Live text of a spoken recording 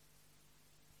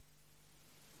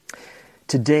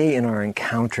Today in our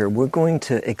encounter, we're going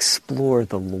to explore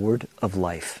the Lord of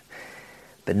life.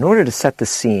 But in order to set the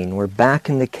scene, we're back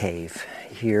in the cave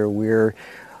here where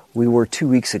we were 2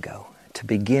 weeks ago to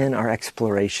begin our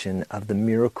exploration of the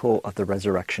miracle of the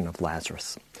resurrection of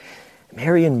Lazarus.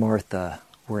 Mary and Martha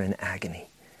were in agony.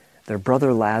 Their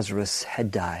brother Lazarus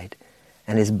had died,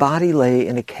 and his body lay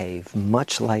in a cave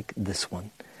much like this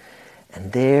one.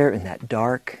 And there in that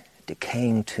dark,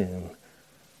 decaying tomb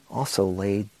also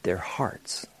laid their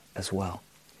hearts as well.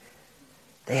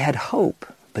 They had hope,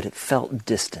 but it felt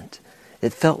distant.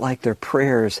 It felt like their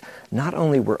prayers not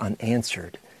only were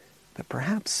unanswered, but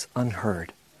perhaps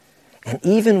unheard. And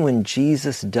even when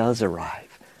Jesus does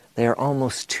arrive, they are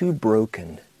almost too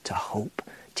broken to hope,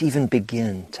 to even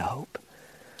begin to hope.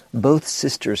 Both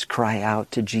sisters cry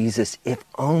out to Jesus, "If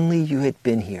only you had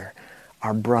been here,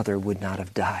 our brother would not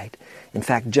have died." In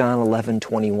fact, John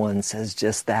 11:21 says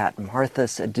just that. Martha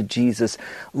said to Jesus,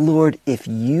 "Lord, if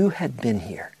you had been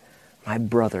here, my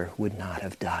brother would not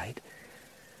have died."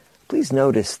 Please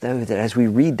notice, though, that as we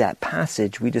read that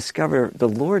passage, we discover the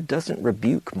Lord doesn't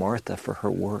rebuke Martha for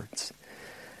her words.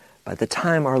 By the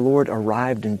time our Lord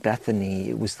arrived in Bethany,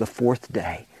 it was the fourth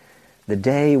day, the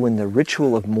day when the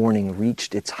ritual of mourning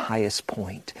reached its highest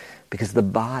point, because the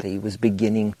body was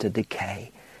beginning to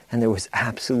decay. And there was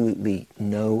absolutely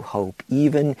no hope,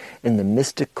 even in the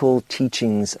mystical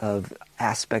teachings of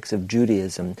aspects of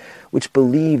Judaism, which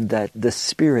believed that the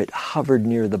spirit hovered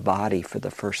near the body for the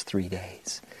first 3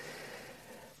 days.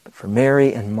 But for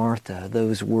Mary and Martha,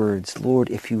 those words, "Lord,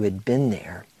 if you had been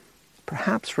there,"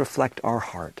 perhaps reflect our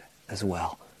heart as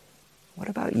well. What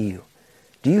about you?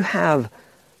 Do you have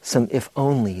some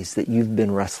if-onlys that you've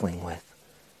been wrestling with?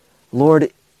 Lord,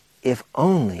 if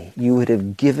only you would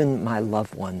have given my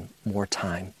loved one more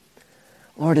time.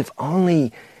 Lord, if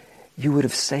only you would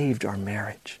have saved our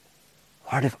marriage.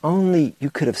 Lord, if only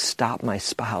you could have stopped my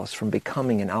spouse from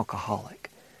becoming an alcoholic.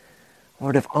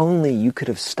 Lord, if only you could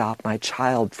have stopped my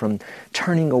child from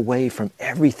turning away from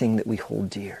everything that we hold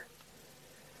dear.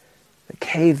 The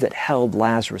cave that held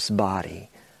Lazarus' body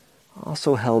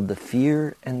also held the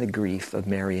fear and the grief of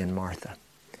Mary and Martha.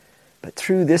 But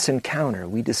through this encounter,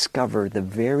 we discover the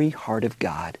very heart of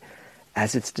God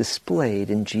as it's displayed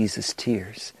in Jesus'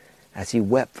 tears, as he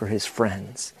wept for his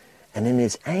friends, and in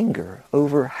his anger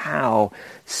over how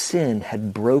sin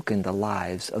had broken the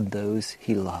lives of those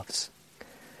he loves.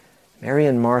 Mary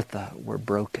and Martha were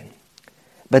broken,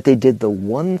 but they did the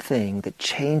one thing that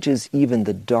changes even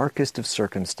the darkest of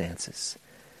circumstances.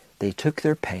 They took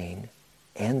their pain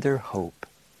and their hope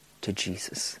to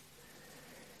Jesus.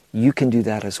 You can do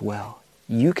that as well.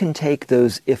 You can take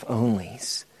those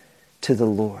if-onlys to the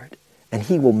Lord, and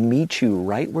he will meet you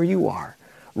right where you are,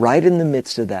 right in the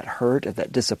midst of that hurt, of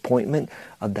that disappointment,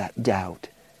 of that doubt.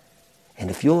 And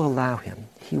if you'll allow him,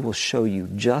 he will show you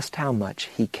just how much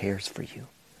he cares for you.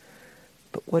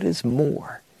 But what is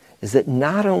more is that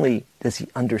not only does he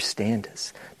understand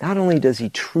us, not only does he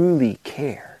truly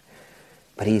care,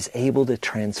 but he's able to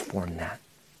transform that.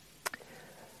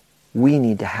 We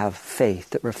need to have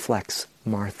faith that reflects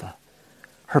Martha.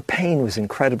 Her pain was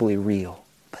incredibly real,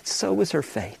 but so was her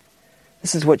faith.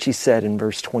 This is what she said in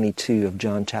verse 22 of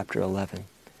John chapter 11.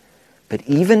 "But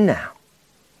even now,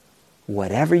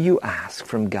 whatever you ask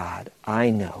from God, I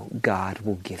know God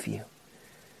will give you."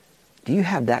 Do you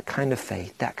have that kind of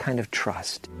faith, that kind of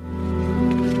trust?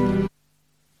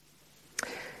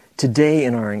 Today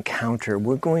in our encounter,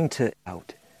 we're going to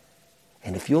out.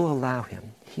 And if you'll allow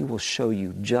him, he will show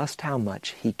you just how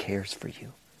much he cares for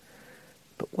you.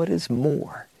 But what is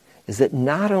more is that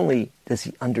not only does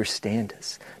he understand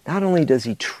us, not only does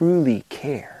he truly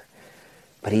care,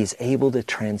 but he is able to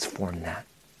transform that.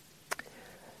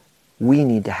 We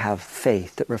need to have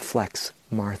faith that reflects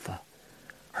Martha.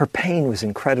 Her pain was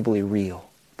incredibly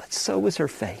real, but so was her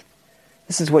faith.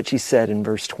 This is what she said in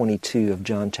verse 22 of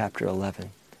John chapter 11.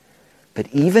 "But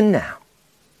even now,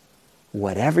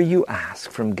 whatever you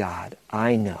ask from God,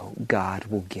 I know God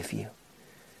will give you."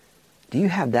 Do you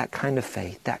have that kind of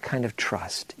faith, that kind of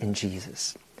trust in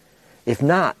Jesus? If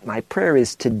not, my prayer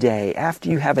is today, after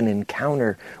you have an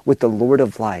encounter with the Lord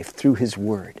of life through his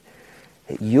word,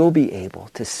 that you'll be able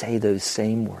to say those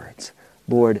same words.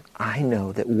 "Lord, I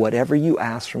know that whatever you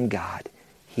ask from God,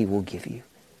 he will give you.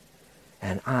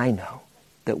 And I know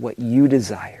that what you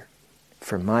desire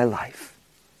for my life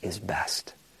is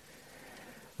best."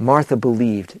 Martha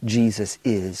believed Jesus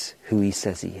is who he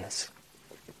says he is.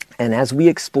 And as we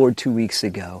explored 2 weeks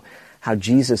ago, how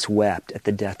Jesus wept at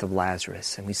the death of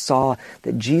Lazarus, and we saw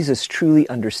that Jesus truly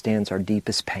understands our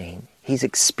deepest pain. He's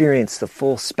experienced the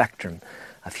full spectrum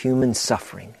of human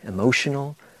suffering,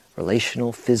 emotional,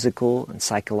 relational, physical, and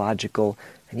psychological,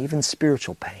 and even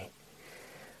spiritual pain.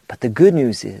 But the good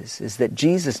news is that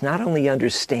Jesus not only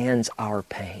understands our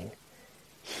pain,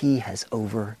 he has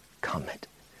overcome it.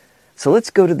 So let's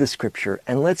go to the scripture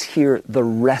and let's hear the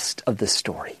rest of the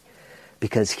story,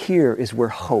 because here is where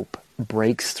hope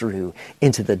breaks through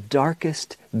into the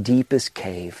darkest, deepest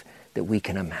cave that we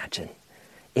can imagine.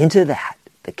 Into that,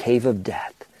 the cave of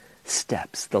death,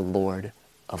 steps the Lord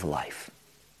of life.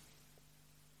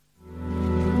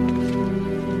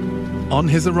 On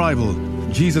his arrival,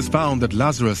 Jesus found that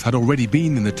Lazarus had already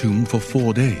been in the tomb for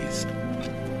 4 days.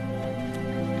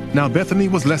 Now Bethany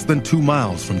was less than 2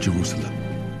 miles from Jerusalem,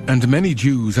 and many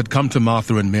Jews had come to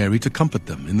Martha and Mary to comfort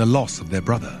them in the loss of their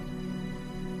brother.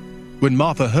 When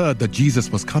Martha heard that Jesus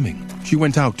was coming, she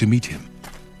went out to meet him.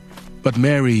 But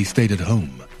Mary stayed at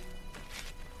home.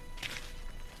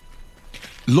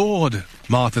 "Lord,"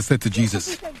 Martha said to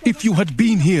Jesus, "if you had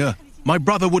been here, my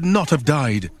brother would not have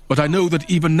died. But I know that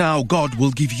even now God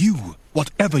will give you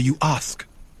whatever you ask."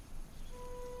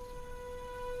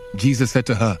 Jesus said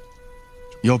to her,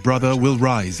 "Your brother will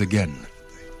rise again."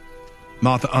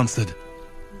 Martha answered,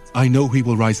 "I know he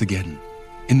will rise again,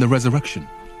 in the resurrection,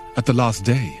 at the last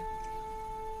day."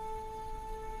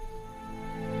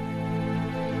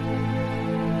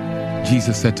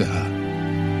 Jesus said to her,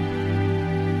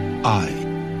 "I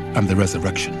am the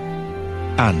resurrection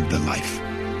and the life.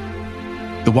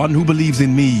 The one who believes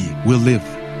in me will live,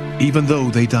 even though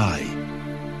they die.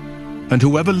 And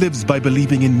whoever lives by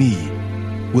believing in me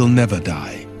will never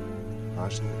die.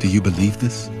 Do you believe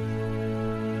this?"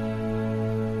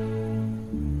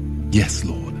 "Yes,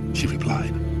 Lord," she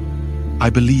replied. "I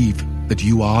believe that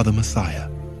you are the Messiah,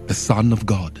 the Son of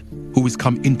God, who is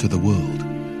come into the world."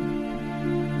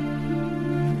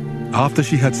 After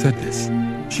she had said this,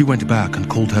 she went back and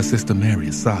called her sister Mary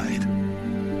aside.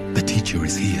 "The teacher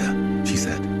is here," she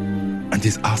said, "and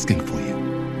is asking for you."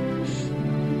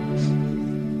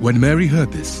 When Mary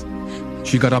heard this,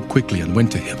 she got up quickly and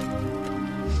went to him.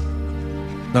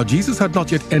 Now Jesus had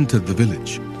not yet entered the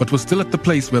village, but was still at the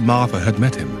place where Martha had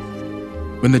met him.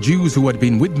 When the Jews who had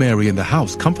been with Mary in the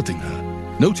house comforting her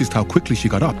noticed how quickly she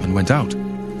got up and went out,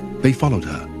 they followed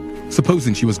her,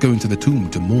 supposing she was going to the tomb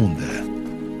to mourn there.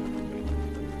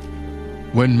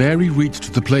 When Mary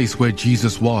reached the place where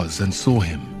Jesus was and saw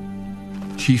him,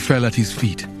 she fell at his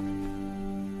feet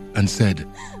and said,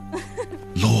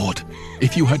 "Lord,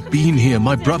 if you had been here,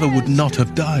 my brother would not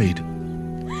have died."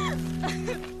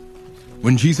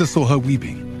 When Jesus saw her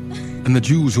weeping, and the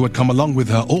Jews who had come along with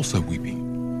her also weeping,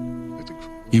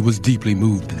 he was deeply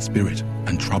moved in spirit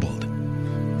and troubled.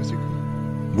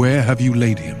 "Where have you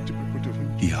laid him?"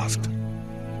 he asked.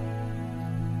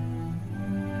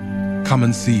 "Come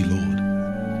and see, Lord,"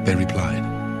 they replied.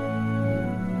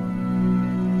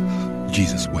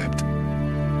 Jesus wept.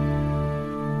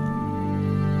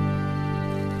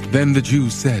 Then the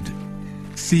Jews said,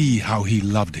 "See how he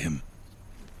loved him."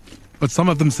 But some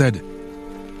of them said,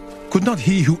 "Could not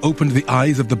he who opened the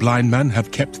eyes of the blind man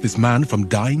have kept this man from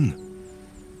dying?"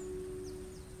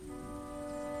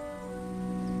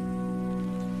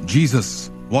 Jesus,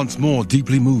 once more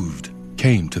deeply moved,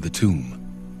 came to the tomb.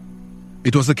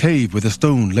 It was a cave with a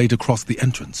stone laid across the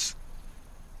entrance.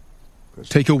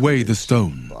 "Take away the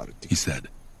stone," he said.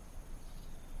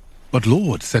 "But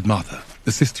Lord," said Martha,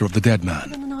 the sister of the dead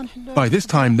man, "by this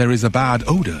time there is a bad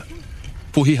odor,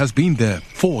 for he has been there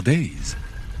 4 days."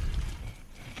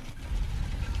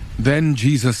 Then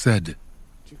Jesus said,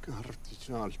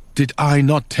 "Did I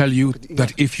not tell you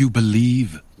that if you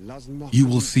believe, you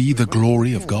will see the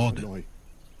glory of God?"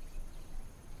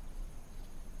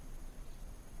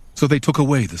 So they took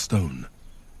away the stone.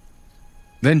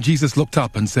 Then Jesus looked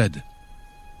up and said,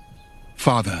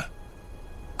 "Father,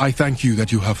 I thank you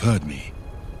that you have heard me.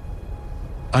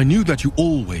 I knew that you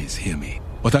always hear me,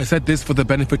 but I said this for the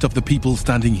benefit of the people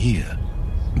standing here,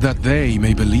 that they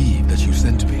may believe that you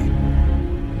sent me."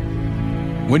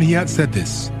 When he had said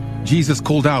this, Jesus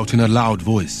called out in a loud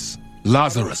voice,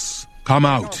 "Lazarus, come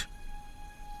out."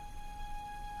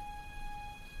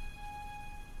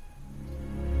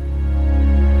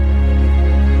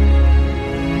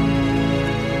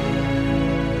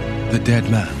 The dead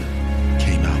man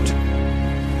came out,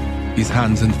 his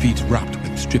hands and feet wrapped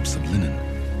with strips of linen,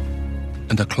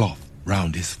 and a cloth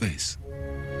round his face.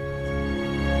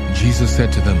 Jesus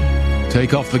said to them,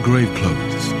 "Take off the grave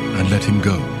clothes and let him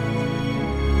go."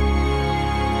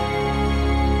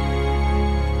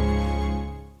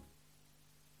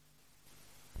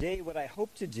 Today, what I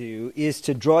hope to do is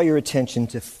to draw your attention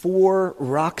to 4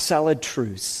 rock-solid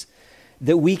truths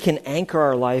that we can anchor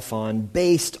our life on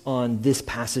based on this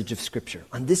passage of Scripture,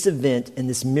 on this event and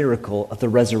this miracle of the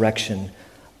resurrection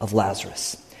of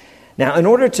Lazarus. Now, in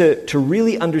order to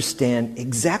really understand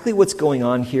exactly what's going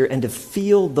on here and to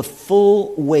feel the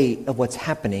full weight of what's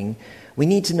happening, we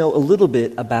need to know a little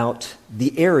bit about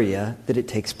the area that it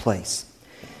takes place.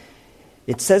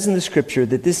 It says in the scripture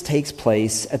that this takes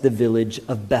place at the village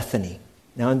of Bethany.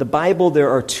 Now, in the Bible, there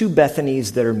are two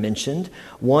Bethanies that are mentioned.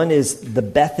 One is the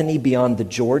Bethany beyond the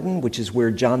Jordan, which is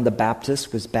where John the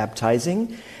Baptist was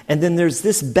baptizing. And then there's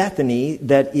this Bethany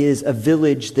that is a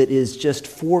village that is just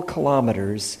 4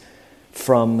 kilometers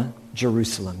from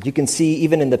Jerusalem. You can see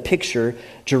even in the picture,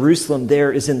 Jerusalem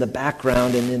there is in the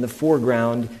background, and in the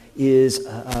foreground is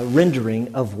a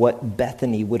rendering of what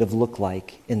Bethany would have looked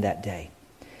like in that day.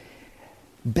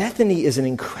 Bethany is an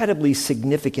incredibly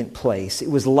significant place.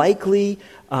 It was likely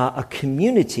a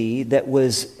community that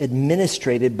was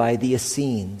administrated by the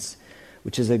Essenes,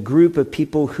 which is a group of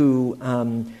people who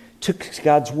took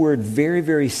God's word very,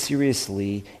 very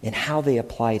seriously in how they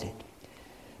applied it.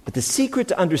 But the secret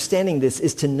to understanding this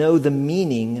is to know the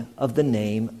meaning of the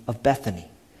name of Bethany.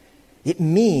 It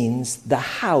means the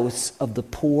house of the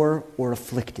poor or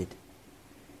afflicted.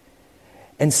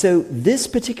 And so this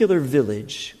particular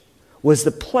village was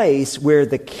the place where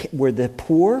the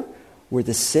poor, where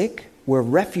the sick, where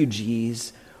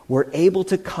refugees were able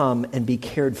to come and be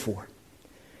cared for.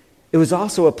 It was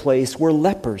also a place where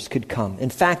lepers could come.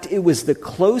 In fact, it was the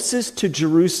closest to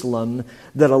Jerusalem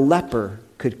that a leper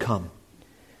could come.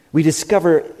 We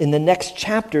discover in the next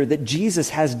chapter that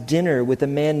Jesus has dinner with a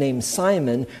man named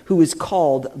Simon, who is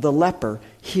called the leper,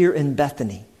 here in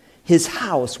Bethany. His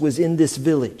house was in this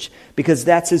village because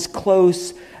that's as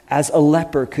close as a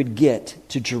leper could get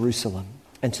to Jerusalem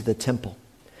and to the temple.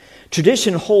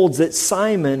 Tradition holds that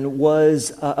Simon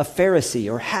was a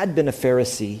Pharisee or had been a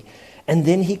Pharisee, and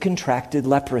then he contracted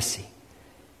leprosy.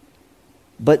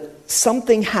 But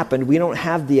something happened. We don't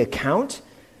have the account,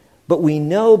 but we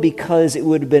know because it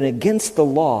would have been against the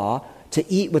law to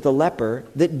eat with a leper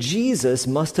that Jesus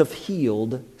must have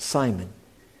healed Simon.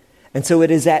 And so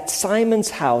it is at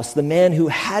Simon's house, the man who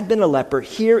had been a leper,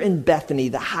 here in Bethany,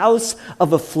 the house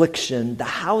of affliction, the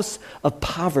house of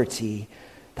poverty,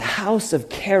 the house of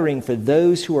caring for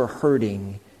those who are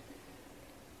hurting,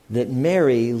 that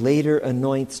Mary later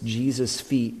anoints Jesus'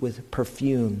 feet with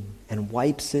perfume and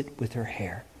wipes it with her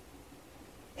hair.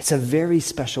 It's a very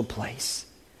special place.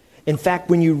 In fact,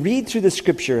 when you read through the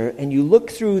scripture and you look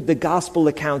through the gospel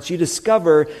accounts, you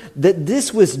discover that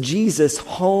this was Jesus'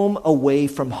 home away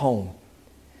from home.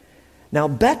 Now,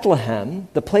 Bethlehem,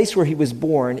 the place where he was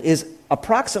born, is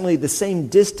approximately the same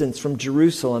distance from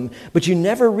Jerusalem, but you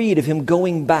never read of him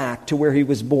going back to where he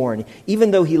was born, even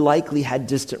though he likely had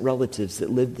distant relatives that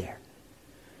lived there.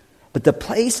 But the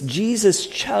place Jesus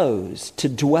chose to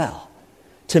dwell,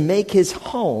 to make his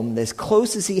home as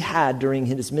close as he had during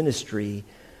his ministry,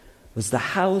 was the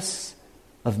house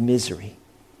of misery,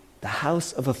 the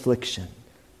house of affliction,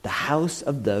 the house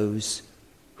of those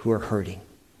who are hurting.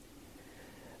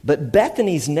 But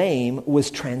Bethany's name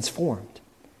was transformed.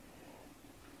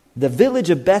 The village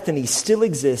of Bethany still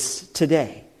exists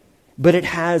today, but it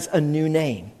has a new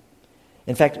name.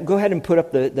 In fact, go ahead and put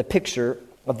up the picture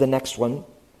of the next one.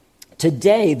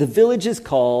 Today, the village is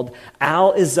called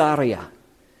Al-Azariah.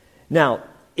 Now,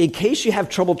 in case you have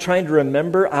trouble trying to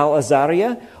remember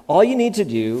Al-Azariah, all you need to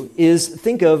do is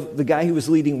think of the guy who was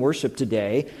leading worship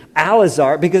today,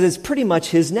 Al-Azar, because it's pretty much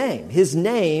his name. His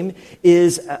name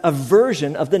is a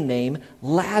version of the name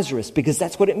Lazarus, because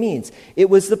that's what it means. It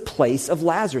was the place of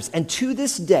Lazarus. And to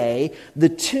this day, the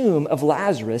tomb of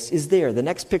Lazarus is there. The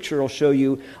next picture will show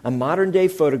you a modern-day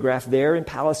photograph there in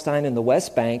Palestine in the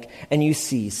West Bank, and you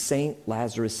see St.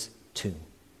 Lazarus' tomb.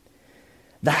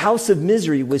 The house of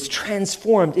misery was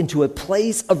transformed into a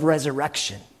place of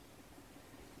resurrection.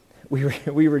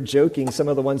 We were joking, some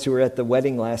of the ones who were at the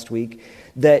wedding last week,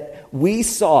 that we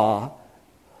saw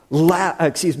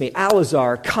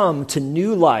Al-Azar come to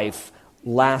new life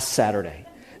last Saturday.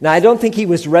 Now, I don't think he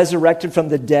was resurrected from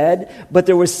the dead, but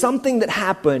there was something that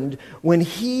happened when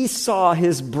he saw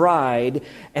his bride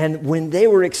and when they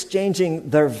were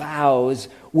exchanging their vows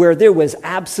where there was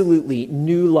absolutely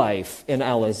new life in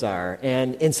Al-Azar.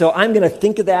 And so I'm going to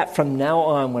think of that from now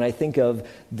on when I think of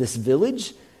this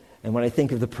village and when I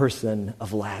think of the person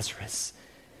of Lazarus,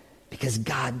 because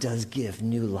God does give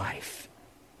new life.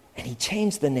 And he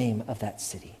changed the name of that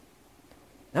city.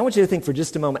 Now I want you to think for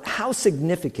just a moment how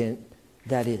significant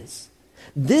that is.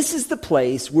 This is the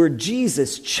place where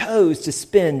Jesus chose to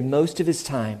spend most of his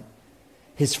time.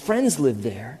 His friends lived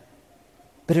there,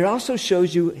 but it also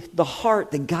shows you the heart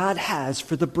that God has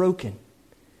for the broken.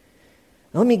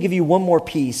 Now, let me give you one more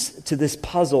piece to this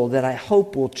puzzle that I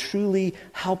hope will truly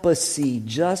help us see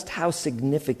just how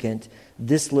significant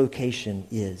this location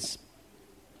is.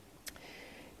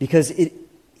 Because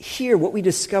here, what we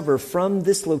discover from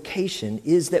this location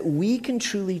is that we can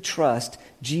truly trust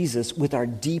Jesus with our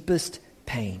deepest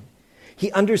pain.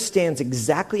 He understands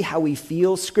exactly how we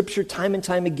feel. Scripture, time and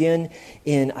time again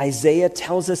in Isaiah,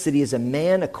 tells us that he is a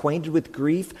man acquainted with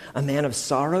grief, a man of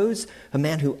sorrows, a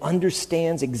man who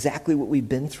understands exactly what we've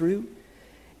been through.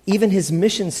 Even his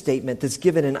mission statement that's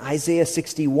given in Isaiah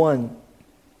 61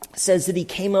 says that he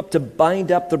came up to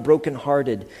bind up the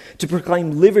brokenhearted, to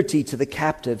proclaim liberty to the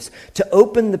captives, to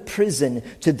open the prison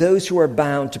to those who are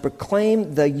bound, to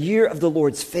proclaim the year of the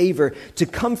Lord's favor, to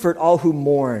comfort all who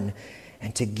mourn,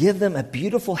 and to give them a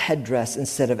beautiful headdress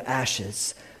instead of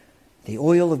ashes, the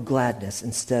oil of gladness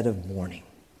instead of mourning.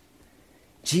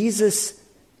 Jesus,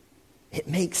 it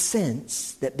makes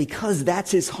sense that because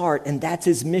that's his heart and that's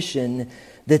his mission,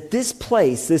 that this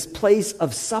place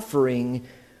of suffering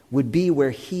would be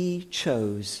where he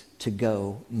chose to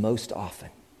go most often.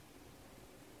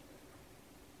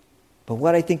 But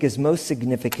what I think is most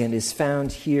significant is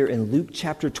found here in Luke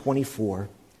chapter 24.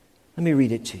 Let me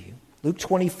read it to you. Luke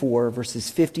 24, verses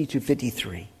 50 to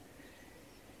 53.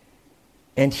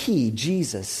 And he,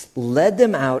 Jesus, led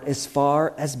them out as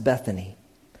far as Bethany,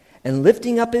 and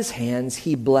lifting up his hands,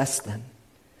 he blessed them.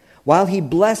 While he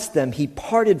blessed them, he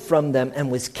parted from them and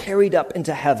was carried up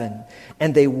into heaven.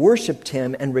 And they worshiped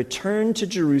him and returned to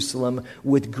Jerusalem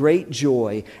with great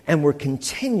joy and were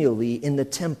continually in the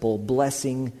temple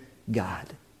blessing God.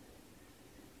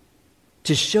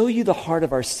 To show you the heart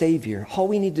of our Savior, all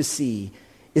we need to see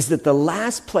is that the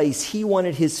last place he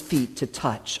wanted his feet to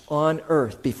touch on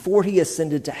earth before he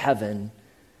ascended to heaven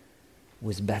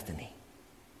was Bethany,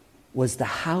 was the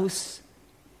house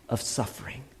of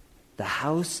suffering. The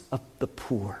house of the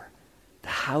poor, the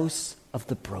house of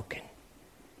the broken.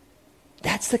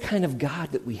 That's the kind of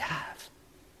God that we have.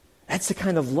 That's the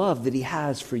kind of love that he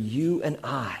has for you and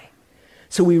I.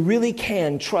 So we really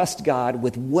can trust God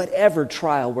with whatever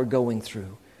trial we're going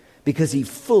through because he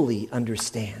fully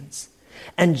understands.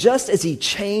 And just as he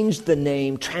changed the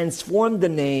name, transformed the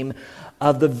name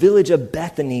of the village of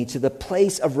Bethany to the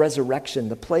place of resurrection,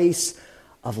 the place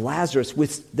of Lazarus,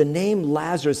 which the name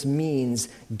Lazarus means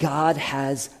God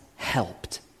has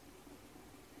helped.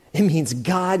 It means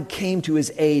God came to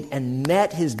his aid and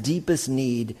met his deepest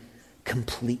need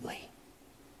completely.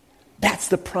 That's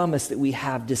the promise that we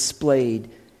have displayed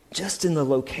just in the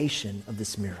location of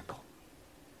this miracle.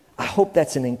 I hope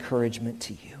that's an encouragement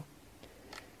to you.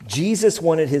 Jesus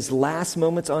wanted his last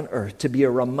moments on earth to be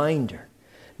a reminder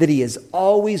that he is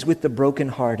always with the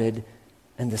brokenhearted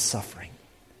and the suffering.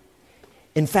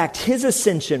 In fact, his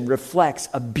ascension reflects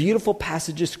a beautiful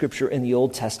passage of Scripture in the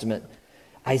Old Testament,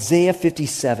 Isaiah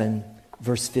 57,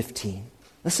 verse 15.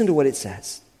 Listen to what it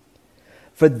says.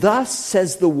 For thus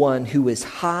says the one who is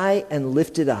high and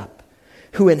lifted up,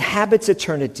 who inhabits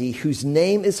eternity, whose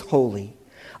name is holy.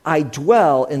 I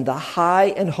dwell in the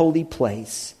high and holy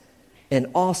place, and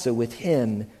also with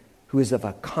him who is of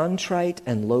a contrite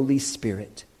and lowly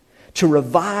spirit, to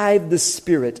revive the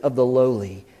spirit of the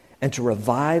lowly, and to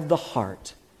revive the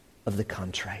heart of the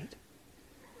contrite.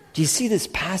 Do you see this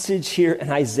passage here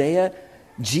in Isaiah?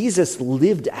 Jesus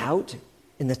lived out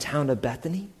in the town of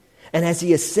Bethany. And as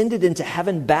he ascended into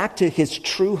heaven back to his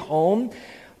true home,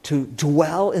 to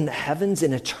dwell in the heavens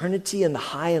in eternity in the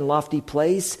high and lofty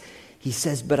place, he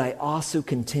says, but I also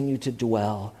continue to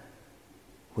dwell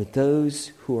with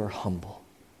those who are humble,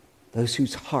 those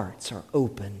whose hearts are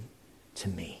open to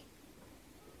me.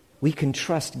 We can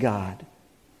trust God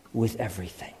with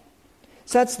everything.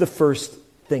 So that's the first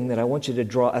thing that I want you to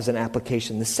draw as an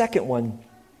application. The second one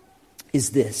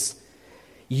is this.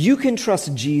 You can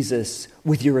trust Jesus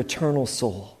with your eternal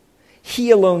soul.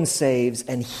 He alone saves,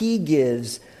 and he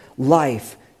gives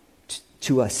life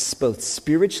to us both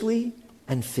spiritually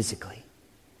and physically.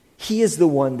 He is the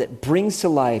one that brings to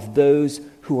life those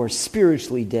who are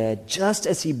spiritually dead, just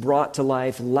as he brought to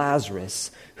life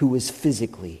Lazarus, who was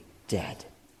physically dead.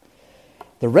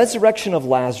 The resurrection of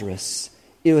Lazarus,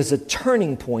 it was a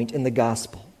turning point in the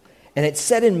gospel, and it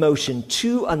set in motion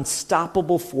two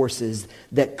unstoppable forces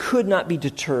that could not be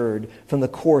deterred from the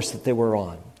course that they were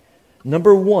on.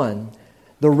 Number one,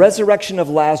 the resurrection of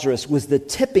Lazarus was the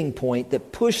tipping point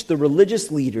that pushed the religious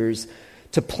leaders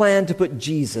to plan to put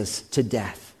Jesus to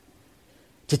death,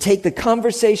 to take the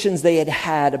conversations they had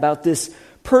had about this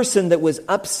person that was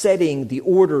upsetting the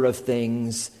order of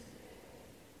things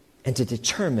and to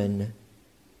determine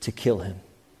to kill him.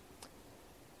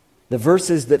 The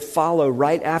verses that follow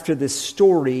right after this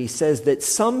story says that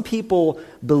some people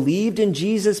believed in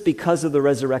Jesus because of the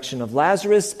resurrection of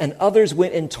Lazarus, and others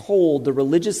went and told the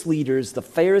religious leaders, the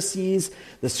Pharisees,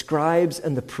 the scribes,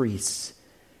 and the priests.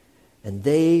 And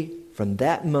they, from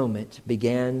that moment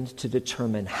began to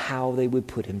determine how they would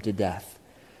put him to death.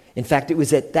 In fact, it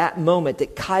was at that moment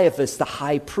that Caiaphas, the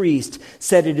high priest,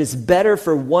 said, "It is better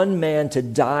for one man to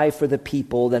die for the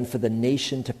people than for the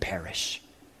nation to perish."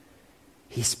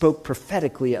 He spoke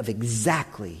prophetically of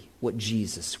exactly what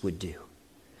Jesus would do.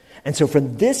 And so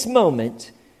from this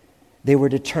moment, they were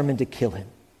determined to kill him.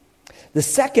 The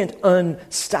second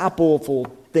unstoppable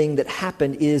thing that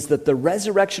happened is that the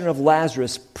resurrection of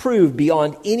Lazarus proved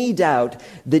beyond any doubt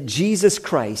that Jesus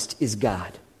Christ is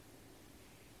God.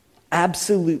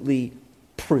 Absolutely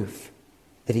proof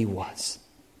that he was.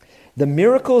 The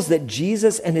miracles that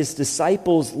Jesus and his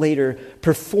disciples later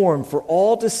performed for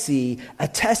all to see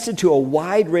attested to a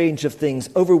wide range of things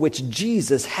over which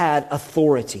Jesus had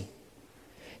authority.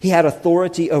 He had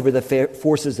authority over the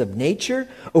forces of nature,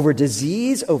 over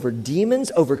disease, over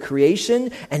demons, over creation,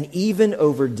 and even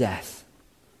over death.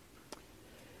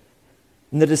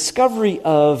 In the discovery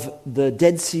of the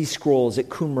Dead Sea Scrolls at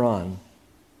Qumran,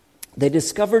 they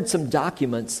discovered some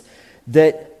documents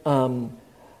that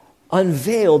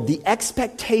unveiled the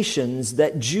expectations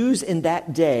that Jews in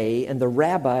that day and the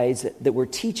rabbis that were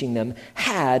teaching them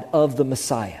had of the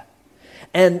Messiah.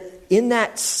 And in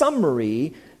that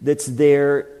summary that's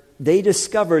there, they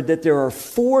discovered that there are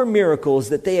 4 miracles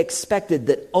that they expected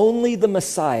that only the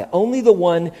Messiah, only the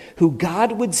one who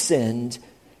God would send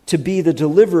to be the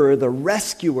deliverer, the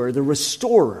rescuer, the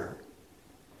restorer,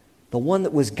 the one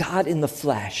that was God in the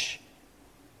flesh,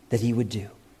 that he would do.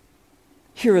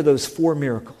 Here are those 4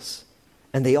 miracles,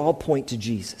 and they all point to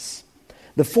Jesus.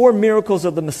 The 4 miracles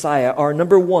of the Messiah are,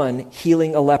 number 1,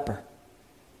 healing a leper.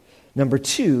 Number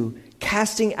 2,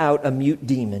 casting out a mute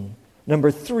demon.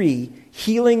 Number 3,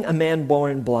 healing a man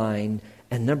born blind.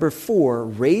 And number 4,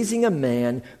 raising a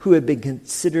man who had been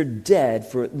considered dead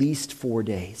for at least 4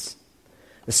 days.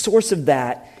 The source of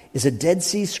that is a Dead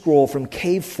Sea Scroll from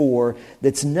Cave 4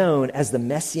 that's known as the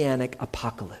Messianic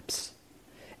Apocalypse.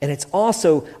 And it's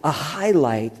also a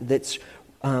highlight that's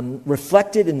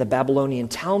reflected in the Babylonian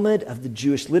Talmud of the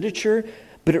Jewish literature,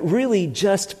 but it really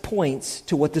just points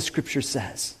to what the Scripture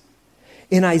says.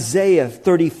 In Isaiah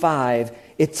 35,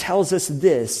 it tells us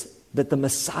this, that the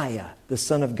Messiah, the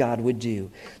Son of God, would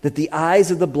do. That the eyes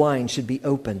of the blind should be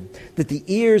open. That the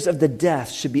ears of the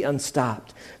deaf should be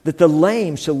unstopped. That the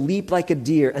lame shall leap like a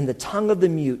deer, and the tongue of the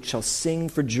mute shall sing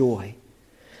for joy.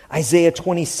 Isaiah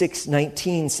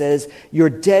 26:19 says, "Your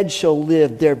dead shall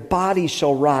live, their bodies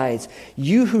shall rise.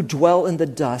 You who dwell in the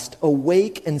dust,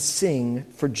 awake and sing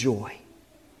for joy."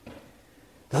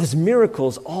 Those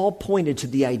miracles all pointed to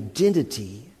the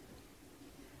identity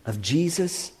of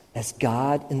Jesus as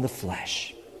God in the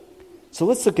flesh. So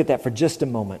let's look at that for just a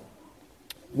moment.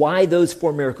 Why those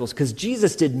 4 miracles? Because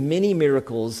Jesus did many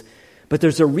miracles, but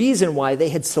there's a reason why they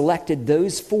had selected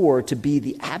those 4 to be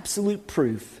the absolute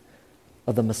proof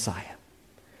of the Messiah.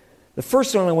 The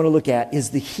first one I want to look at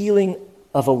is the healing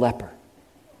of a leper.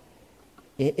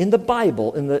 In the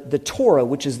Bible, in the Torah,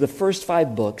 which is the first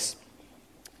 5 books,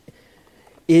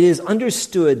 it is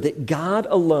understood that God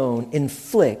alone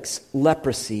inflicts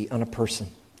leprosy on a person.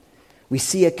 We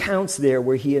see accounts there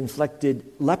where he inflicted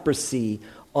leprosy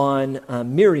on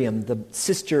Miriam, the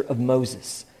sister of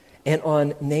Moses, and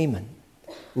on Naaman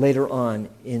later on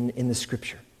in the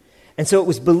Scripture. And so it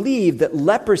was believed that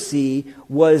leprosy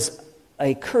was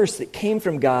a curse that came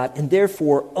from God, and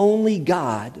therefore only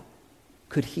God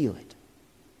could heal it.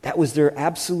 That was their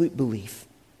absolute belief.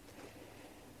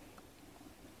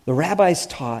 The rabbis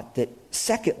taught that,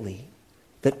 secondly,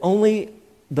 that only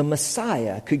the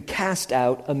Messiah could cast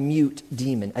out a mute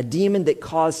demon, a demon that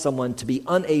caused someone to be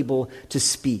unable to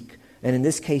speak, and in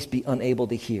this case, be unable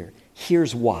to hear.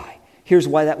 Here's why. Here's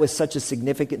why that was such a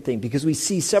significant thing, because we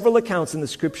see several accounts in the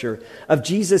Scripture of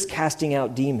Jesus casting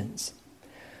out demons.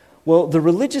 Well, the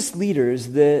religious leaders,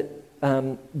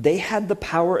 they had the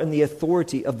power and the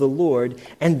authority of the Lord,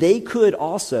 and they could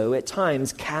also, at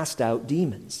times, cast out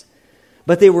demons.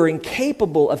 But they were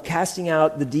incapable of casting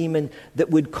out the demon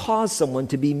that would cause someone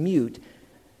to be mute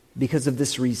because of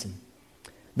this reason.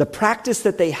 The practice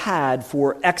that they had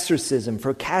for exorcism,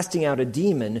 for casting out a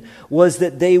demon, was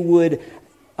that they would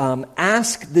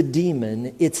ask the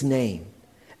demon its name.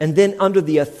 And then under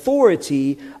the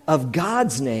authority of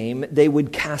God's name, they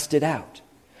would cast it out.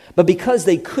 But because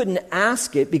they couldn't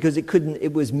ask it, because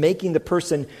it was making the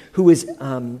person who was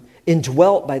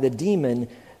indwelt by the demon,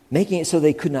 making it so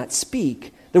they could not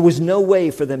speak, there was no way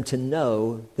for them to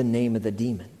know the name of the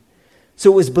demon.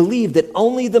 So it was believed that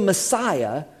only the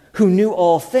Messiah, who knew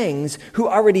all things, who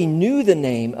already knew the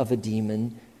name of a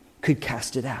demon, could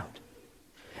cast it out.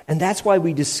 And that's why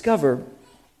we discover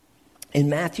in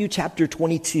Matthew chapter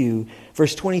 22,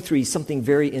 verse 23, something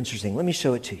very interesting. Let me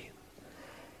show it to you.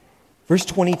 Verse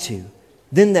 22,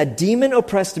 then that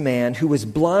demon-oppressed man who was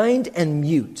blind and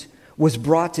mute was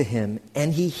brought to him,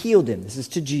 and he healed him. This is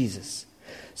to Jesus.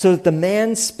 So that the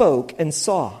man spoke and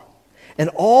saw. And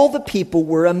all the people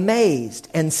were amazed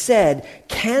and said,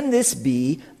 can this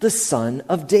be the Son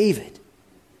of David?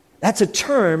 That's a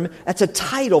term, that's a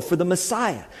title for the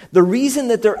Messiah. The reason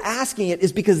that they're asking it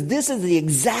is because this is the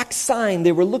exact sign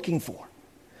they were looking for.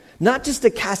 Not just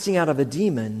the casting out of a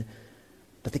demon,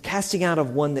 but the casting out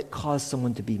of one that caused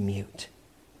someone to be mute.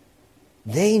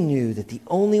 They knew that the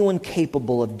only one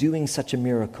capable of doing such a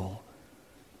miracle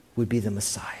would be the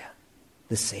Messiah,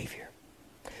 the Savior.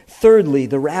 Thirdly,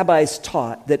 the rabbis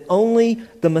taught that only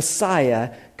the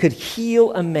Messiah could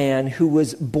heal a man who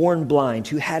was born blind,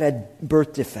 who had a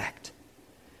birth defect.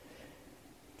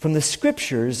 From the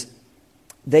scriptures,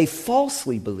 they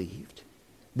falsely believed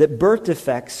that birth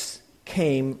defects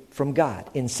came from God.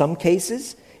 In some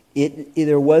cases,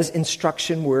 there was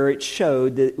instruction where it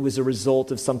showed that it was a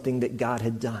result of something that God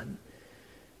had done.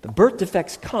 But birth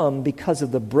defects come because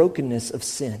of the brokenness of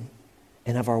sin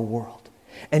and of our world.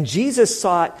 And Jesus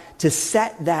sought to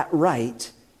set that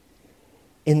right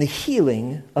in the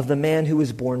healing of the man who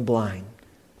was born blind.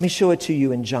 Let me show it to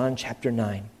you in John chapter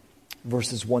 9,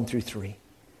 verses 1 through 3.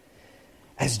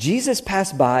 As Jesus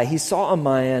passed by, he saw a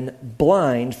man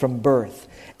blind from birth.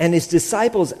 And his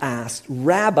disciples asked,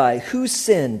 Rabbi, who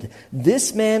sinned,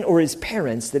 this man or his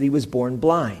parents, that he was born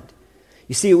blind?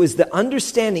 You see, it was the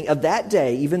understanding of that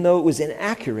day, even though it was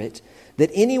inaccurate, that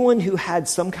anyone who had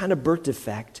some kind of birth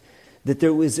defect, that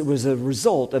it was a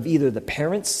result of either the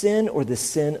parent's sin or the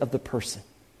sin of the person.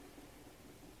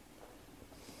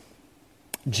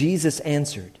 Jesus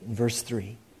answered in verse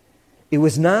 3, it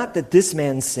was not that this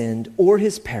man sinned or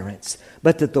his parents,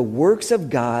 but that the works of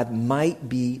God might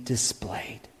be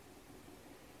displayed.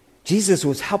 Jesus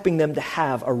was helping them to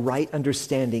have a right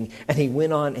understanding, and he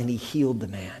went on and he healed the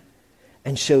man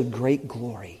and showed great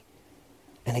glory.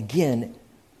 And again,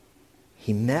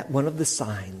 he met one of the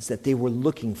signs that they were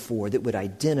looking for that would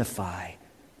identify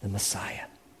the Messiah.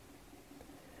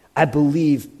 I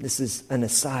believe, this is an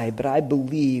aside, but I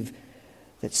believe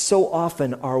that so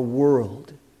often our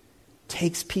world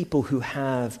takes people who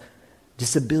have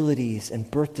disabilities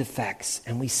and birth defects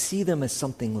and we see them as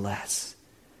something less.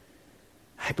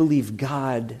 I believe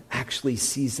God actually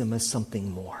sees them as something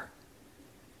more.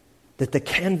 That the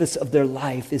canvas of their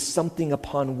life is something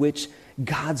upon which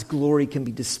God's glory can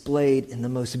be displayed in the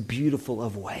most beautiful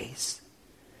of ways.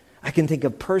 I can think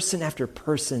of person after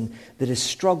person that has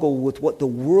struggled with what the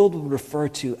world would refer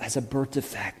to as a birth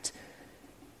defect,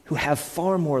 who have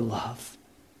far more love,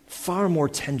 far more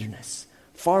tenderness,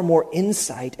 far more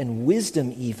insight and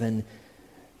wisdom even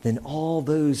than all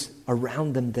those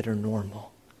around them that are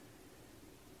normal.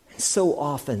 And so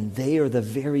often they are the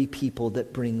very people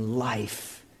that bring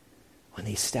life when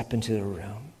they step into the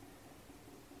room.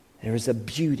 There is a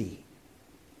beauty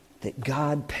that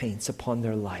God paints upon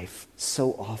their life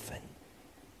so often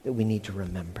that we need to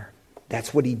remember.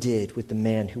 That's what he did with the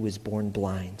man who was born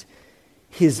blind.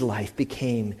 His life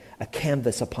became a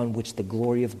canvas upon which the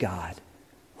glory of God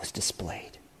was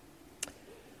displayed.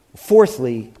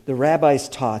 Fourthly, the rabbis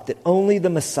taught that only the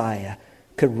Messiah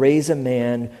could raise a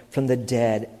man from the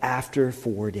dead after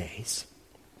 4 days.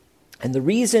 And the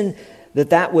reason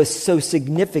that was so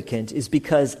significant is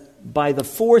because by the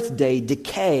fourth day,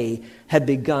 decay had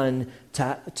begun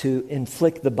to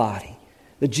inflict the body.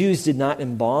 The Jews did not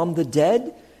embalm the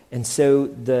dead, and so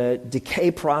the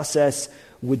decay process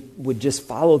would just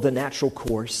follow the natural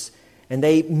course. And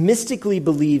they mystically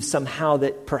believed somehow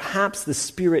that perhaps the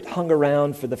spirit hung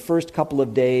around for the first couple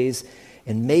of days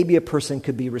and maybe a person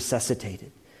could be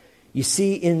resuscitated. You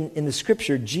see, in the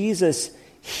scripture, Jesus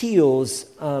heals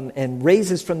and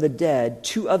raises from the dead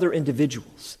 2 other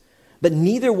individuals. But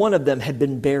neither one of them had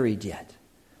been buried yet.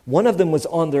 One of them was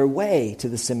on their way to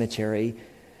the cemetery,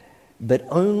 but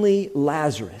only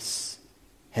Lazarus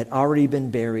had already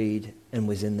been buried and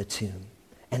was in the tomb,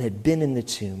 and had been in the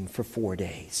tomb for 4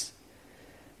 days.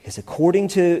 Because according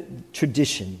to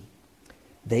tradition,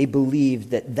 they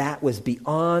believed that was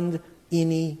beyond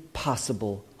any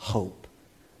possible hope,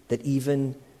 that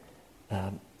even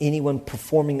anyone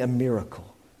performing a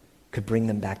miracle could bring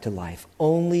them back to life.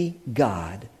 Only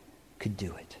God could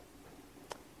do it.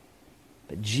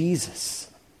 But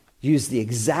Jesus used the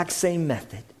exact same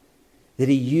method that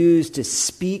he used to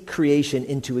speak creation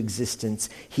into existence.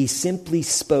 He simply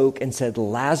spoke and said,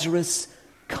 Lazarus,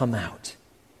 come out.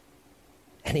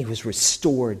 And he was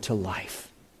restored to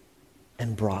life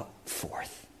and brought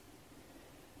forth.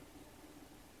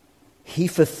 He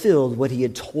fulfilled what he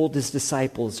had told his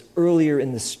disciples earlier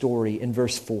in the story in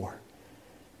verse 4.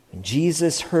 When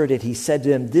Jesus heard it, he said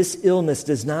to him, "This illness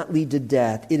does not lead to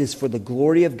death. It is for the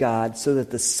glory of God, so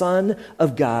that the Son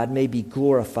of God may be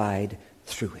glorified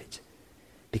through it."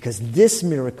 Because this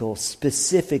miracle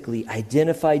specifically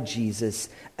identified Jesus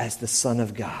as the Son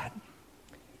of God.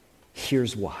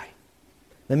 Here's why.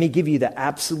 Let me give you the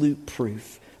absolute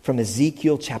proof from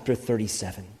Ezekiel chapter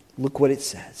 37. Look what it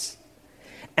says.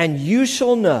 "And you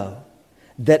shall know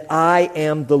that I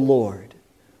am the Lord,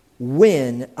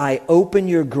 when I open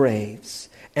your graves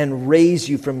and raise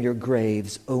you from your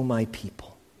graves, O my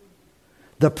people."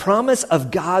 The promise of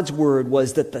God's word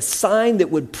was that the sign that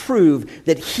would prove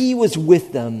that he was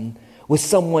with them was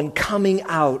someone coming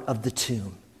out of the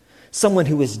tomb. Someone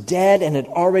who was dead and had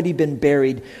already been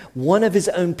buried, one of his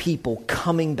own people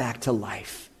coming back to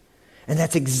life. And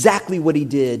that's exactly what he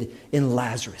did in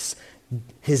Lazarus.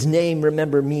 His name,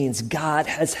 remember, means God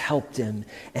has helped him,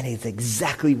 and it's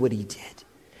exactly what he did.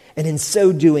 And in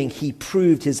so doing, he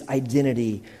proved his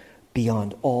identity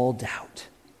beyond all doubt.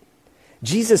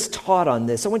 Jesus taught on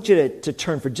this. I want you to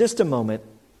turn for just a moment.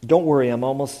 Don't worry, I'm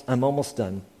almost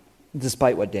done,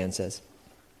 despite what Dan says,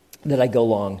 that I go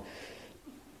long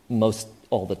most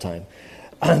all the time.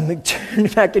 Turn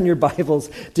back in your Bibles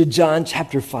to John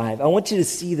chapter 5. I want you to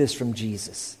see this from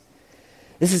Jesus.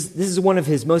 This is one of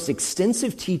his most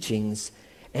extensive teachings,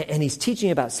 and he's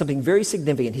teaching about something very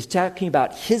significant. He's talking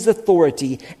about his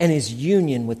authority and his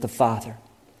union with the Father.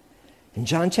 In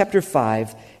John chapter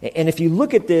 5, and if you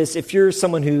look at this, if you're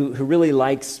someone who really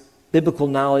likes biblical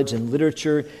knowledge and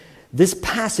literature, this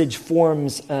passage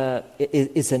forms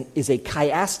is a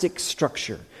chiastic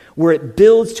structure where it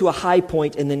builds to a high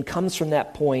point and then comes from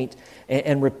that point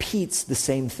and repeats the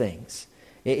same things.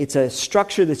 It's a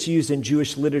structure that's used in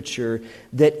Jewish literature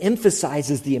that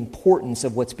emphasizes the importance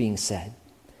of what's being said.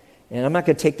 And I'm not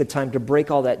going to take the time to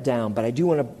break all that down, but I do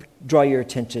want to draw your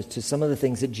attention to some of the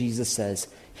things that Jesus says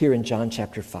here in John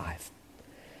chapter 5.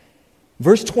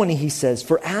 Verse 20, he says,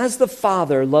 "For as the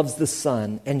Father loves the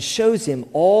Son and shows him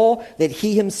all that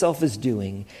he himself is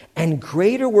doing, and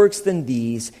greater works than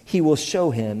these he will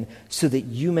show him, so that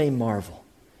you may marvel."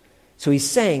 So he's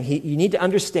saying you need to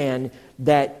understand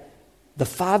that the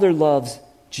Father loves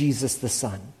Jesus the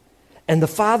Son. And the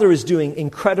Father is doing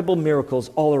incredible miracles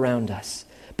all around us.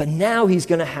 But now he's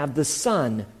going to have the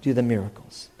Son do the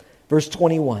miracles. Verse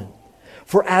 21,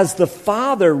 "For as the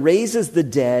Father raises the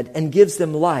dead and gives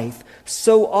them life,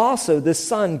 so also the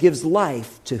Son gives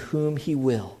life to whom he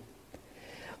will.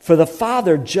 For the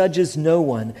Father judges no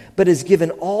one, but has given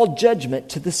all judgment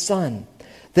to the Son,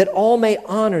 that all may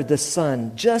honor the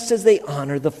Son just as they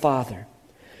honor the Father.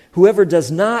 Whoever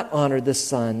does not honor the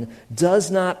Son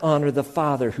does not honor the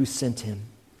Father who sent him."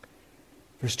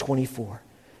 Verse 24,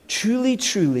 "Truly,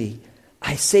 truly,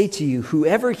 I say to you,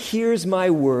 whoever hears my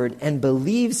word and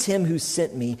believes him who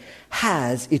sent me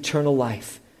has eternal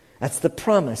life." That's the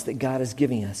promise that God is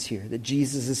giving us here, that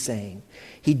Jesus is saying.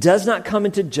 He does not come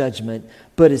into judgment,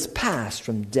 but is passed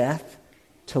from death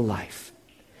to life.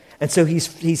 And so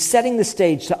he's setting the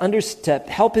stage to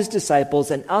help his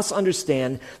disciples and us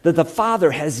understand that the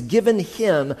Father has given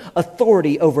him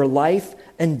authority over life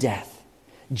and death.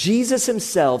 Jesus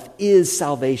himself is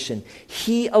salvation.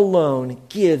 He alone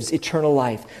gives eternal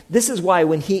life. This is why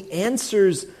when he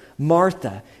answers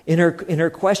Martha in her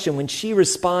question, when she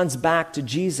responds back to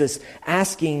Jesus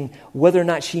asking whether or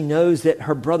not she knows that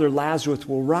her brother Lazarus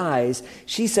will rise,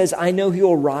 she says, "I know he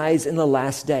will rise in the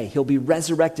last day. He'll be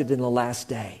resurrected in the last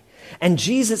day." And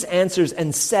Jesus answers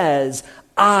and says,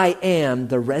 "I am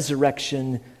the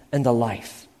resurrection and the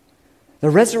life." The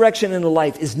resurrection and the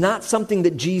life is not something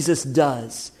that Jesus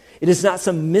does. It is not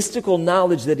some mystical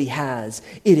knowledge that he has.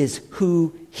 It is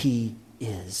who he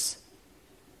is.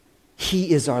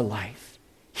 He is our life.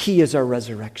 He is our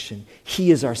resurrection.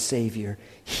 He is our Savior.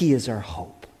 He is our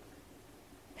hope.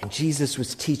 And Jesus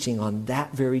was teaching on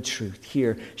that very truth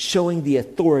here, showing the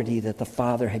authority that the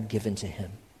Father had given to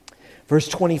him. Verse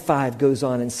 25 goes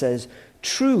on and says,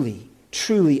 "Truly,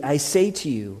 truly, I say to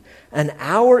you, an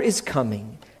hour is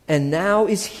coming, and now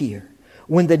is here,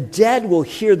 when the dead will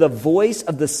hear the voice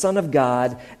of the Son of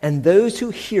God, and those who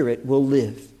hear it will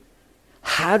live."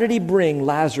 How did he bring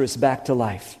Lazarus back to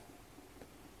life?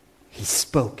 He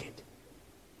spoke it.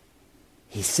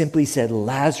 He simply said,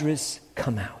 "Lazarus,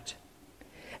 come out."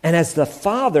 And as the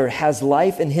Father has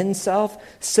life in himself,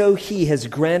 so he has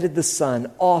granted the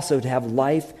Son also to have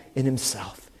life in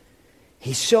himself.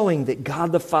 He's showing that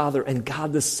God the Father and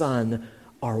God the Son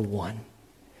are one.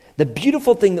 The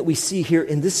beautiful thing that we see here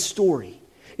in this story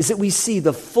is that we see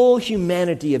the full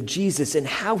humanity of Jesus and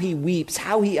how he weeps,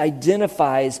 how he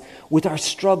identifies with our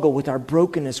struggle, with our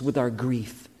brokenness, with our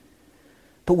grief.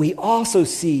 but we also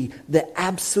see the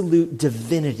absolute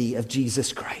divinity of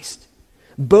Jesus Christ.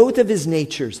 Both of his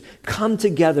natures come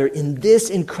together in this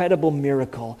incredible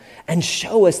miracle and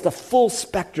show us the full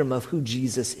spectrum of who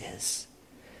Jesus is.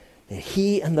 That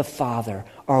he and the Father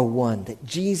are one, that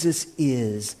Jesus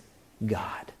is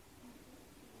God.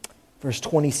 Verse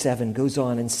 27 goes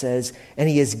on and says, and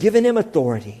he has given him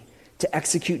authority to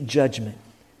execute judgment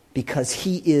because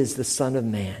he is the Son of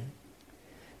Man.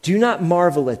 Do not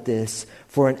marvel at this,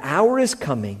 for an hour is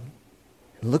coming,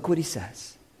 and look what he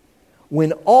says,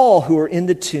 when all who are in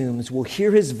the tombs will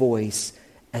hear his voice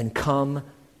and come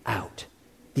out.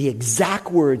 The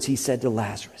exact words he said to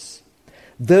Lazarus.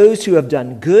 Those who have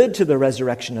done good to the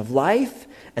resurrection of life,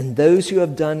 and those who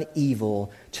have done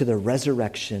evil to the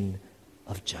resurrection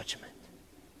of judgment.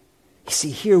 You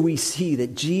see, here we see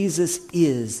that Jesus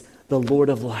is the Lord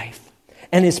of life.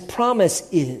 And his promise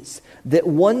is that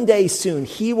one day soon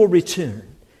he will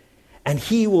return and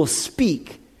he will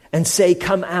speak and say,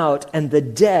 come out, and the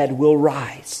dead will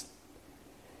rise.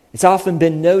 It's often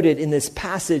been noted in this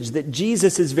passage that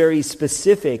Jesus is very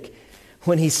specific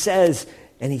when he says,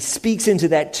 and he speaks into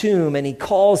that tomb and he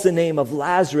calls the name of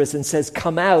Lazarus and says,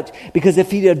 come out. Because if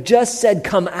he had just said,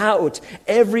 come out,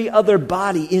 every other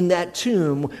body in that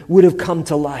tomb would have come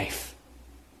to life.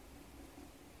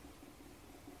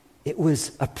 It was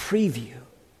a preview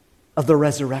of the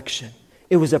resurrection.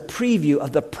 It was a preview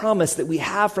of the promise that we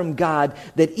have from God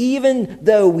that even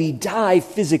though we die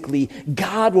physically,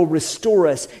 God will restore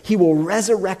us. He will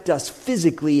resurrect us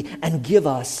physically and give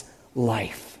us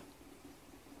life.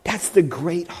 That's the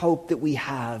great hope that we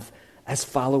have as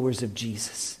followers of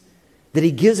Jesus. That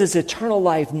he gives us eternal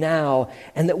life now,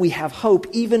 and that we have hope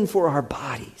even for our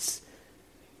bodies.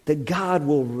 That God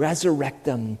will resurrect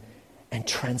them and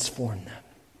transform them.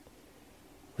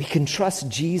 We can trust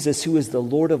Jesus, who is the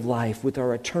Lord of life, with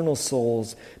our eternal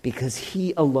souls because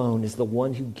he alone is the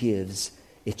one who gives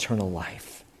eternal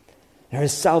life. There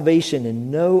is salvation in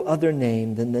no other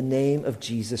name than the name of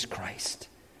Jesus Christ.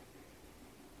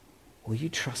 Will you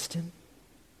trust him?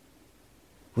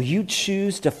 Will you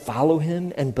choose to follow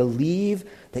him and believe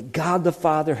that God the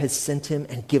Father has sent him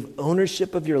and give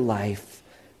ownership of your life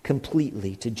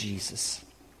completely to Jesus?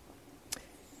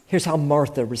 Here's how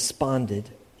Martha responded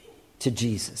to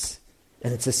Jesus.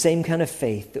 And it's the same kind of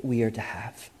faith that we are to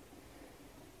have.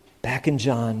 Back in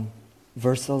John,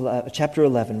 chapter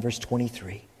 11, verse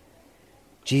 23.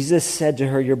 Jesus said to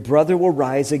her, your brother will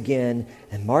rise again.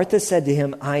 And Martha said to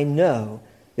him, I know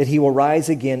that he will rise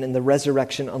again in the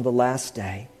resurrection on the last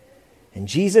day. And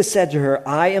Jesus said to her,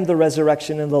 I am the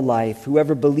resurrection and the life.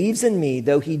 Whoever believes in me,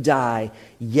 though he die,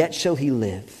 yet shall he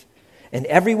live. And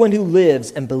everyone who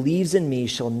lives and believes in me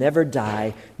shall never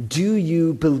die. Do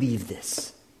you believe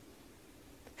this?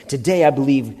 And today I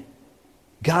believe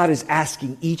God is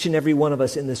asking each and every one of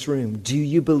us in this room, do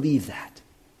you believe that?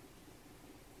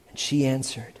 And she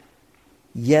answered,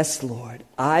 yes, Lord,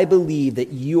 I believe that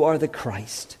you are the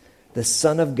Christ, the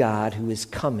Son of God who is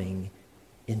coming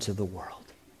into the world.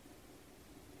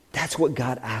 That's what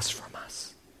God asks from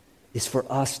us, is for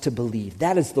us to believe.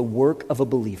 That is the work of a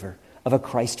believer, of a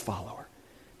Christ follower.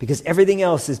 Because everything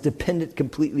else is dependent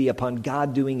completely upon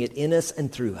God doing it in us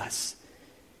and through us.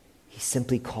 He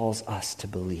simply calls us to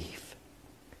believe.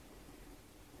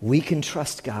 We can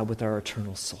trust God with our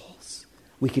eternal souls.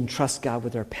 We can trust God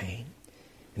with our pain.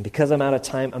 And because I'm out of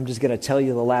time, I'm just going to tell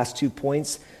you the last 2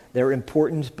 points. They're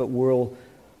important, but we'll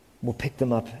pick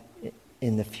them up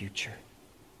in the future.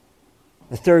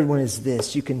 The third one is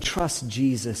this. You can trust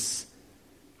Jesus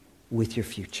with your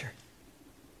future.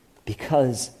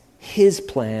 Because his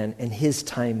plan and his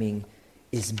timing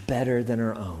is better than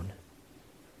our own.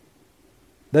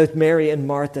 Both Mary and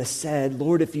Martha said,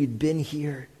 Lord, if you'd been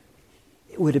here,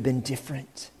 it would have been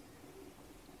different.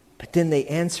 But then they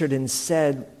answered and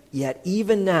said, yet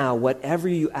even now, whatever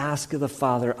you ask of the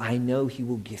Father, I know he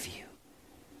will give you.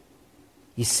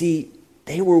 You see,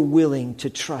 they were willing to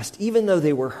trust, even though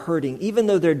they were hurting, even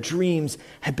though their dreams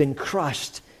had been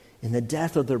crushed in the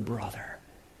death of their brother.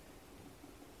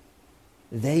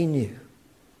 They knew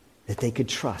that they could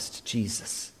trust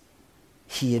Jesus.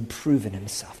 He had proven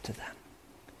himself to them.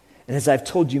 And as I've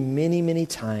told you many, many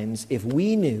times, if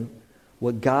we knew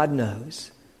what God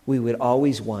knows, we would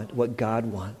always want what God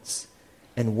wants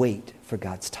and wait for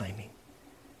God's timing.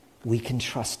 We can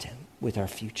trust him with our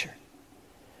future.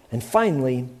 And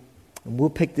finally, and we'll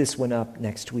pick this one up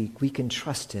next week, we can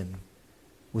trust him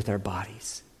with our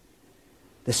bodies.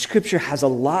 The scripture has a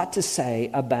lot to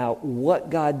say about what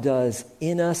God does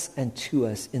in us and to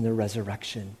us in the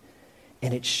resurrection.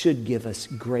 And it should give us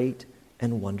great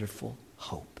and wonderful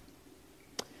hope.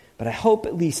 But I hope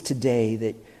at least today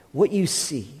that what you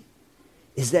see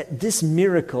is that this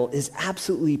miracle is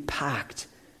absolutely packed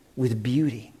with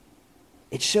beauty.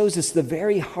 It shows us the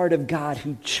very heart of God,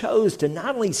 who chose to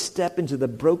not only step into the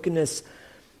brokenness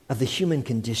of the human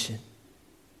condition,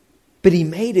 but he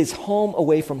made his home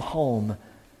away from home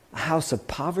a house of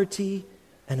poverty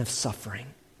and of suffering,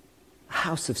 a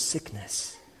house of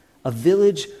sickness, a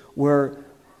village where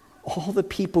all the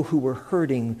people who were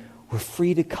hurting were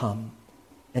free to come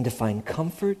and to find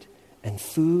comfort and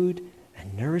food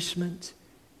and nourishment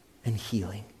and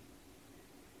healing.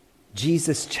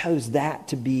 Jesus chose that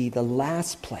to be the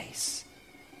last place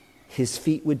his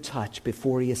feet would touch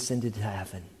before he ascended to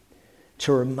heaven,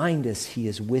 to remind us he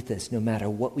is with us no matter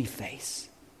what we face.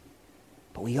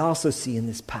 But we also see in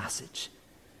this passage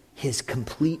his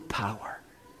complete power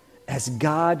as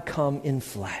God come in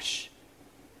flesh,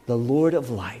 the Lord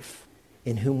of life,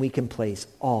 in whom we can place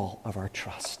all of our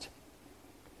trust.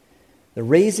 The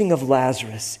raising of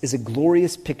Lazarus is a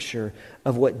glorious picture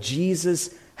of what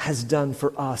Jesus has done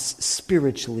for us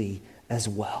spiritually as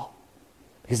well.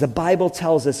 Because the Bible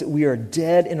tells us that we are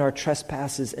dead in our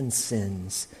trespasses and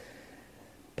sins.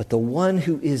 But the one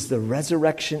who is the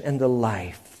resurrection and the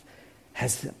life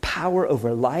has the power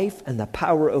over life and the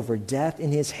power over death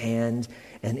in his hand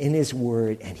and in his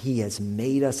word. And he has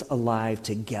made us alive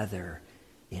together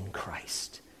in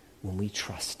Christ when we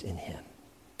trust in him.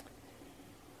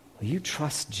 Will you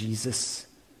trust Jesus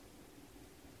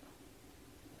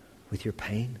with your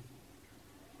pain,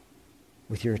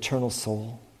 with your eternal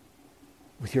soul,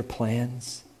 with your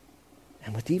plans,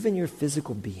 and with even your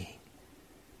physical being?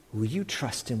 Will you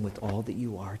trust him with all that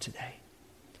you are today?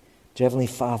 Dear Heavenly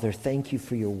Father, thank you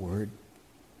for your word.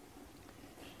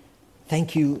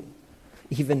 Thank you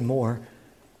even more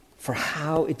for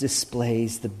how it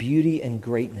displays the beauty and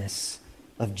greatness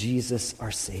of Jesus,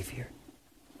 our Savior.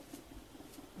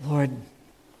 Lord,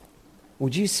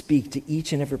 would you speak to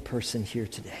each and every person here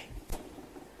today?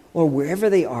 Or wherever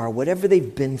they are, whatever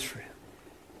they've been through.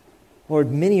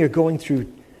 Lord, many are going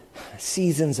through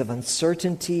seasons of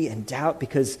uncertainty and doubt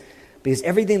because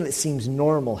everything that seems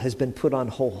normal has been put on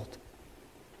hold.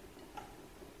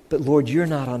 But Lord, you're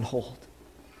not on hold.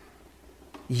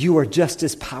 You are just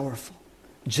as powerful,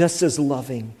 just as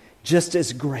loving, just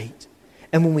as great.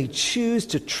 And when we choose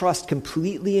to trust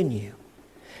completely in you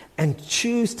and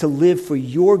choose to live for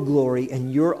your glory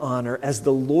and your honor as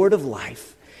the Lord of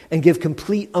life and give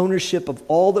complete ownership of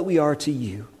all that we are to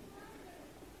you,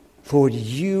 Lord,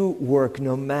 you work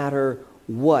no matter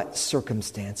what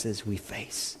circumstances we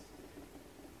face.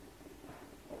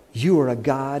 You are a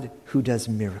God who does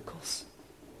miracles.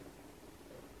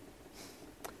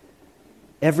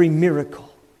 Every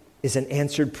miracle is an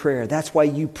answered prayer. That's why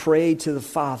you prayed to the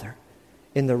Father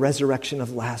in the resurrection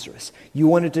of Lazarus. You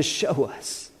wanted to show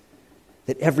us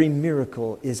that every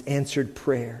miracle is answered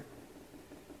prayer.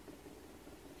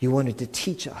 You wanted to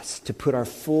teach us to put our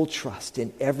full trust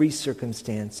in every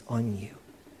circumstance on you.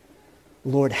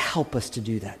 Lord, help us to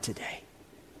do that today.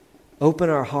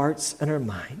 Open our hearts and our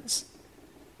minds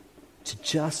to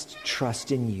just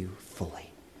trust in you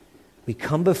fully. We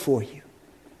come before you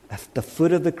at the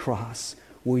foot of the cross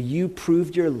where you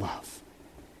proved your love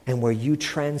and where you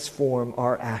transform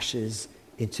our ashes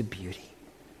into beauty.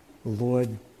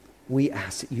 Lord, we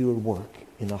ask that you would work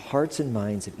in the hearts and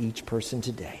minds of each person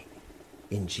today.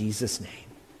 In Jesus' name,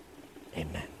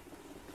 amen.